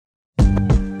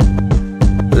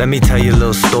Let me tell you a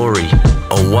little story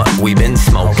of what we've been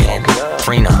smoking.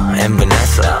 Trina and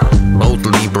Vanessa, both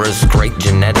Libras, great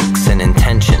genetics and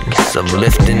intentions of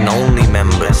lifting only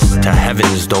members to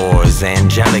heaven's doors,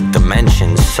 angelic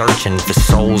dimensions, searching for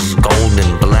souls,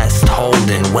 golden, blessed,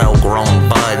 holding well-grown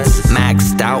buds,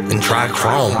 maxed out and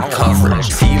trichrome covered,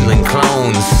 sealing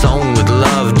clones, sown with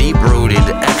love, deep-rooted,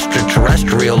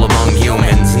 extraterrestrial among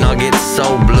humans. Nuggets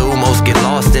so blue, most get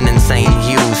lost in insane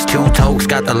hues. Two tokes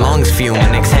got the lungs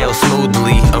fuming, exhale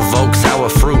smoothly, evokes our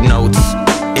fruit notes.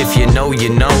 If you know,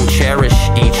 cherish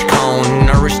each cone,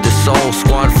 nourish the soul,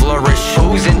 squad flourish.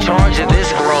 Who's in charge of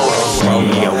this growth?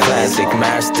 NeoClassicK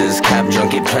masters, cap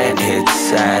junky plant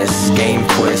hits, as game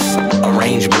twist,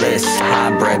 arrange bliss,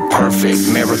 hybrid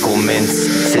perfect, miracle mints,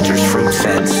 citrus fruit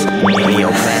scents.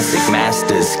 NeoClassicK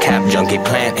masters, cap junky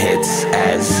plant hits,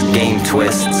 as game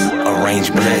twists,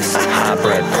 arrange bliss,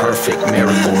 hybrid perfect,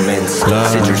 miracle mints,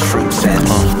 citrus fruit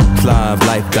scents. Fly of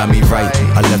life got me right.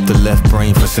 I left the left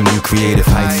brain for some new creative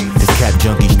heights. This cap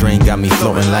junky strain got me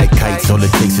floating like kites. All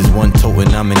it takes is one tote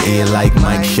and I'm in air like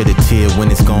Mike. Shed a tear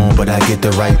when it's gone, but I get the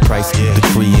right price. The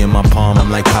tree in my palm, I'm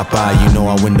like Popeye, you know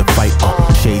I win the fight.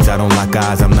 Shades, I don't lock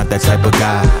eyes, I'm not that type of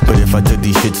guy. But if I took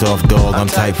these shits off, dog, I'm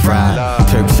type fried.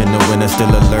 Turks in the winter, still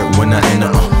alert when I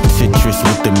enter. Citrus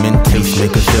with the mint taste,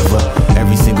 make a shiver.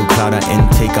 Every single cloud I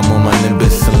intake, I'm on my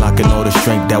nimbus, unlocking all the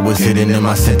strength that was hidden in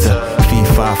my center. Fee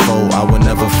 5-4, I will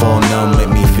never fall numb. Make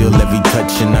me feel every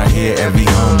touch and I hear every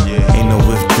hum. Ain't no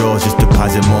withdrawals, just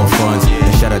deposit more funds.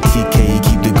 And shout out TK,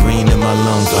 keep the green in my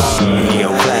lungs.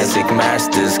 NeoClassicK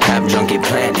masters, cap junky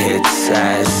plant hits,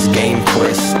 as game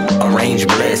twist, arrange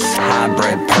bliss,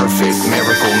 hybrid perfect,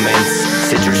 miracle mints,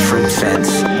 citrus fruit scents.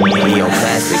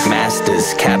 NeoClassicK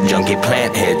masters, cap junky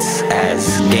plant hits,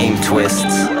 as game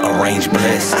twists, arrange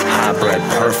bliss, hybrid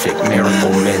perfect,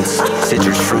 miracle mints,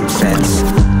 citrus fruit scents.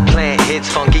 Plant hits,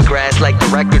 funky grass like the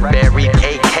record buried.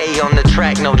 AK on the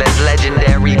track, no, that's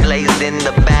legendary. Blazed in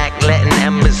the back, letting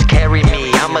embers carry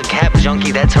me. I'm a cap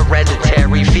junkie, that's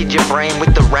hereditary. Feed your brain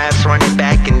with the raps, run it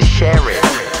back and share it.